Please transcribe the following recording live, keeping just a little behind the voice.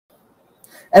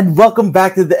And welcome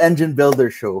back to the Engine Builder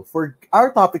Show. For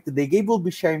our topic today, Gabe will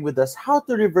be sharing with us how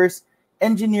to reverse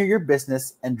engineer your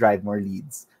business and drive more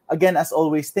leads. Again, as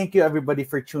always, thank you everybody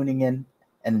for tuning in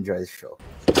and enjoy the show.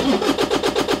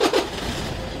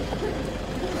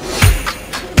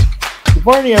 Good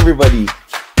morning, everybody.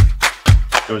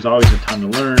 There was always a ton to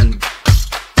learn.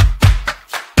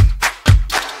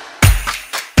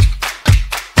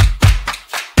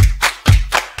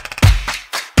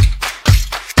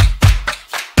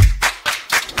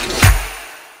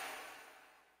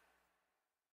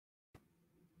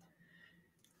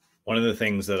 One of the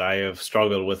things that I have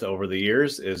struggled with over the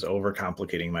years is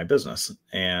overcomplicating my business.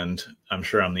 And I'm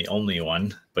sure I'm the only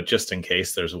one, but just in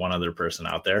case there's one other person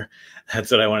out there,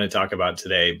 that's what I want to talk about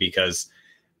today, because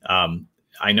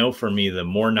I know for me, the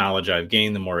more knowledge I've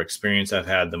gained, the more experience I've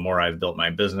had, the more I've built my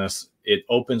business, it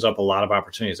opens up a lot of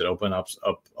opportunities. It opens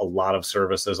up a lot of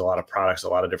services, a lot of products, a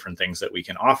lot of different things that we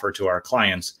can offer to our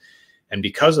clients. And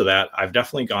because of that, I've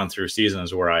definitely gone through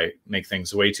seasons where I make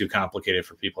things way too complicated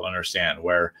for people to understand,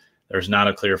 where there's not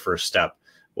a clear first step,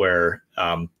 where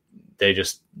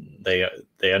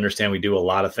they understand we do a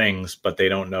lot of things, but they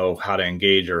don't know how to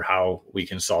engage or how we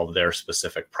can solve their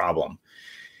specific problem.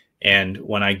 And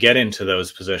when I get into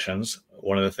those positions,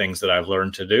 one of the things that I've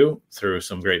learned to do through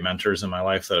some great mentors in my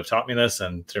life that have taught me this,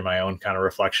 and through my own kind of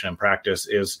reflection and practice,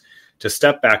 is to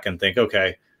step back and think,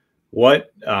 okay,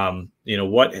 what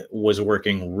was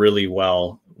working really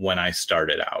well when I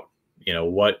started out?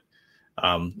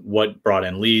 What brought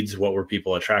in leads? What were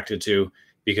people attracted to?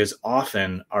 Because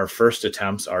often our first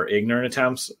attempts, our ignorant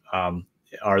attempts,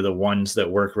 are the ones that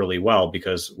work really well,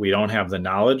 because we don't have the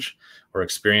knowledge or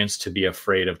experience to be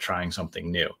afraid of trying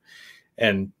something new.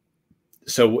 And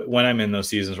so when I'm in those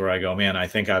seasons where I go, man, I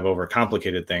think I've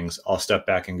overcomplicated things, I'll step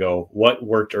back and go, what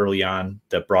worked early on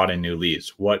that brought in new leads?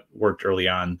 What worked early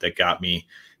on that got me,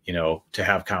 to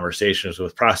have conversations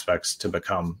with prospects to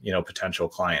become, potential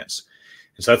clients?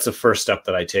 And so that's the first step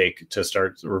that I take to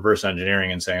start reverse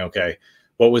engineering and saying, okay,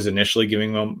 what was initially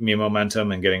giving me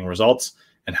momentum and getting results,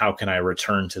 and how can I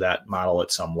return to that model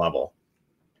at some level?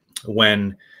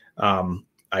 When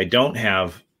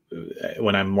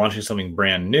when I'm launching something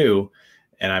brand new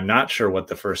and I'm not sure what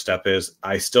the first step is,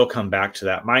 I still come back to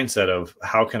that mindset of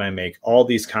how can I make all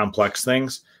these complex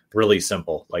things really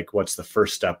simple? Like, what's the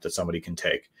first step that somebody can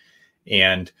take?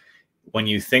 And when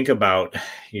you think about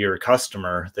your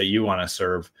customer that you want to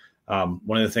serve,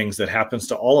 one of the things that happens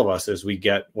to all of us is we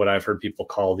get what I've heard people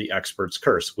call the expert's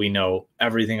curse. We know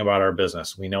everything about our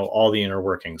business. We know all the inner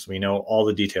workings. We know all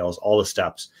the details, all the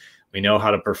steps. We know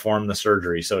how to perform the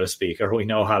surgery, so to speak, or we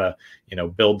know how to,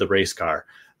 build the race car.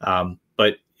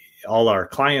 But all our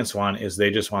clients want is they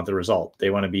just want the result. They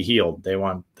want to be healed. They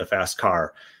want the fast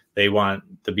car. They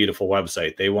want the beautiful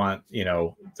website. They want,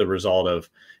 the result of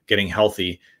getting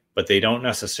healthy. But they don't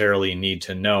necessarily need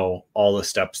to know all the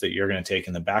steps that you're going to take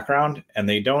in the background. And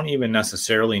they don't even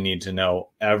necessarily need to know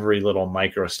every little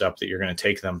micro step that you're going to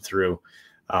take them through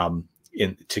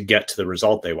to get to the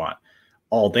result they want.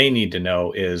 All they need to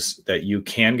know is that you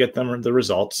can get them the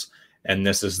results, and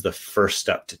this is the first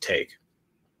step to take.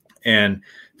 And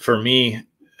for me,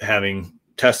 having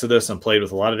tested this and played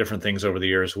with a lot of different things over the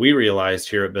years, we realized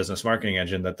here at Business Marketing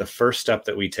Engine that the first step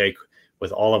that we take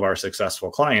with all of our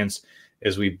successful clients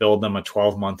is we build them a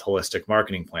 12-month holistic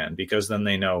marketing plan, because then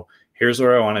they know, here's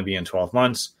where I want to be in 12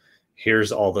 months.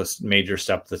 Here's all this major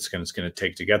step that's going to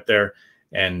take to get there.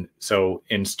 And so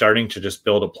in starting to just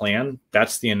build a plan,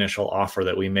 that's the initial offer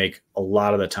that we make a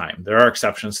lot of the time. There are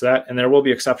exceptions to that, and there will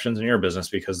be exceptions in your business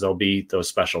because there'll be those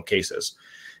special cases.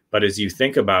 But as you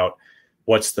think about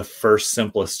what's the first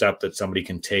simplest step that somebody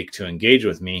can take to engage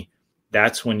with me,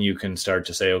 that's when you can start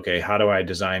to say, okay, how do I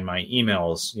design my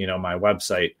emails, my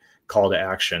website, call to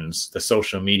actions, the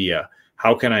social media?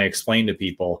 How can I explain to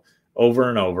people over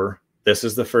and over, this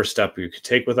is the first step you could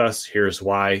take with us, here's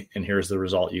why, and here's the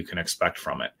result you can expect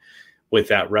from it. With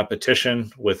that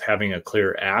repetition, with having a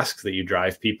clear ask that you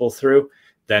drive people through,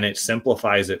 then it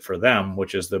simplifies it for them,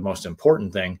 which is the most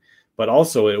important thing. But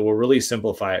also it will really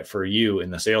simplify it for you in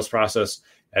the sales process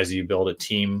as you build a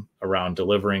team around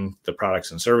delivering the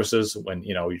products and services. When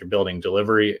you're building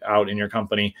delivery out in your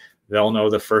company, they'll know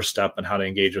the first step and how to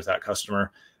engage with that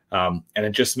customer. And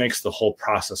it just makes the whole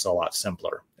process a lot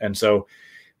simpler. And so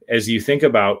as you think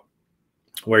about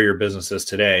where your business is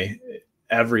today,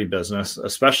 every business,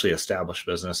 especially established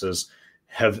businesses,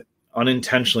 have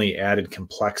unintentionally added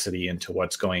complexity into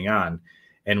what's going on.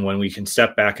 And when we can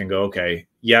step back and go, okay,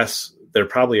 yes, there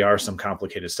probably are some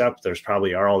complicated steps. There's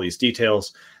probably are all these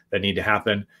details that need to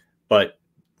happen, but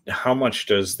how much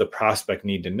does the prospect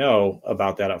need to know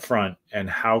about that up front? And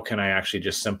how can I actually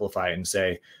just simplify it and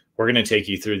say, we're going to take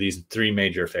you through these 3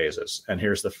 major phases. And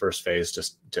here's the first phase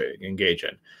to engage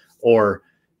in. Or,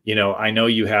 I know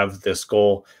you have this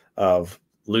goal of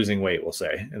losing weight, we'll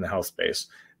say, in the health space.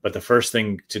 But the first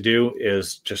thing to do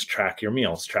is just track your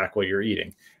meals, track what you're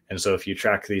eating. And so if you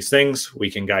track these things, we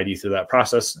can guide you through that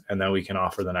process, and then we can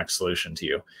offer the next solution to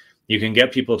you. You can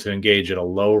get people to engage at a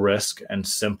low risk and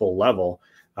simple level,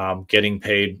 getting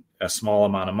paid a small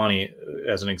amount of money,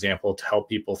 as an example, to help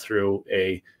people through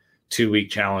a 2-week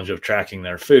challenge of tracking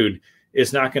their food.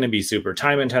 Is not going to be super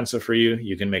time intensive for you.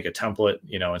 You can make a template,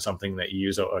 and something that you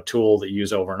use, a tool that you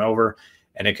use over and over,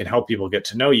 and it can help people get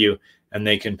to know you, and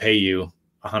they can pay you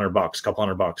 $100,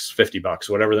 $200, $50,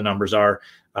 whatever the numbers are.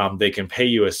 They can pay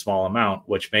you a small amount,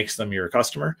 which makes them your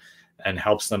customer and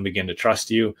helps them begin to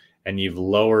trust you. And you've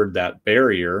lowered that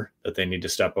barrier that they need to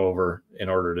step over in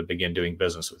order to begin doing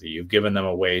business with you. You've given them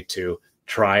a way to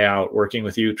try out working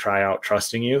with you, try out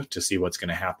trusting you to see what's going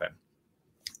to happen.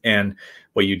 And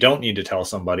what you don't need to tell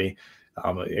somebody,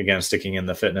 again, sticking in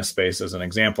the fitness space as an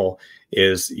example,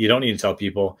 is you don't need to tell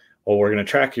people, well, we're going to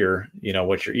track your,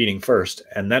 what you're eating first,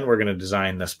 and then we're going to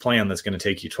design this plan that's going to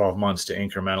take you 12 months to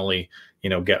incrementally,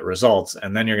 get results.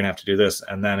 And then you're going to have to do this,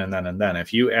 and then.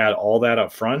 If you add all that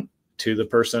up front to the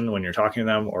person when you're talking to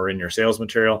them or in your sales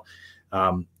material,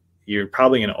 you're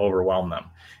probably going to overwhelm them.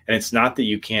 And it's not that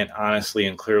you can't honestly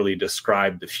and clearly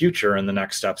describe the future and the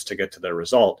next steps to get to their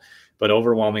result, but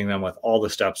overwhelming them with all the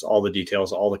steps, all the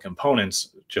details, all the components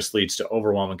just leads to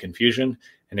overwhelming confusion.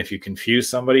 And if you confuse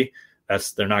somebody,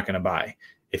 they're not going to buy.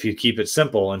 If you keep it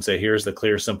simple and say, here's the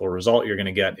clear, simple result you're going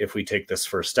to get if we take this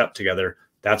first step together,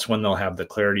 that's when they'll have the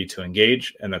clarity to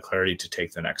engage and the clarity to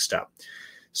take the next step.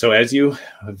 So as you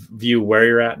view where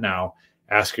you're at now,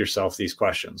 ask yourself these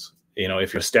questions.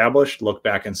 If you're established, look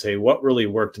back and say, what really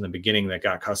worked in the beginning that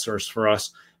got customers for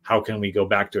us? How can we go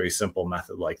back to a simple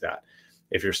method like that?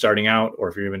 If you're starting out, or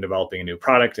if you're even developing a new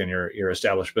product in your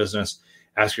established business,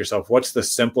 ask yourself, what's the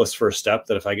simplest first step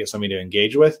that if I get somebody to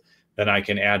engage with, then I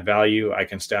can add value, I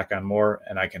can stack on more,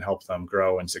 and I can help them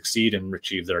grow and succeed and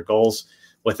achieve their goals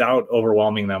without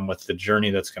overwhelming them with the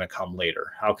journey that's going to come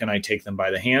later. How can I take them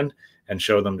by the hand and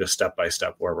show them just step by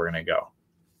step where we're going to go?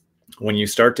 When you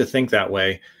start to think that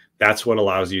way, that's what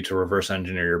allows you to reverse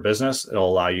engineer your business. It'll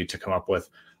allow you to come up with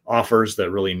offers that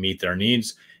really meet their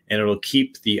needs, and it'll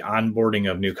keep the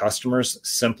onboarding of new customers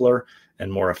simpler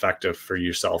and more effective for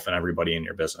yourself and everybody in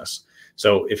your business.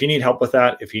 So if you need help with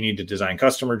that, if you need to design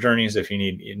customer journeys, if you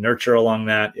need nurture along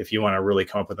that, if you want to really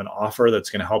come up with an offer that's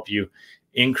going to help you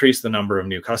increase the number of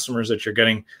new customers that you're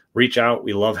getting, reach out.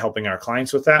 We love helping our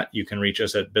clients with that. You can reach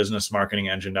us at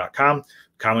businessmarketingengine.com.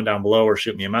 Comment down below or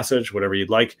shoot me a message, whatever you'd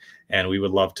like. And we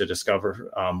would love to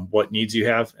discover what needs you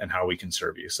have and how we can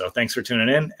serve you. So thanks for tuning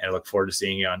in, and I look forward to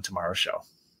seeing you on tomorrow's show.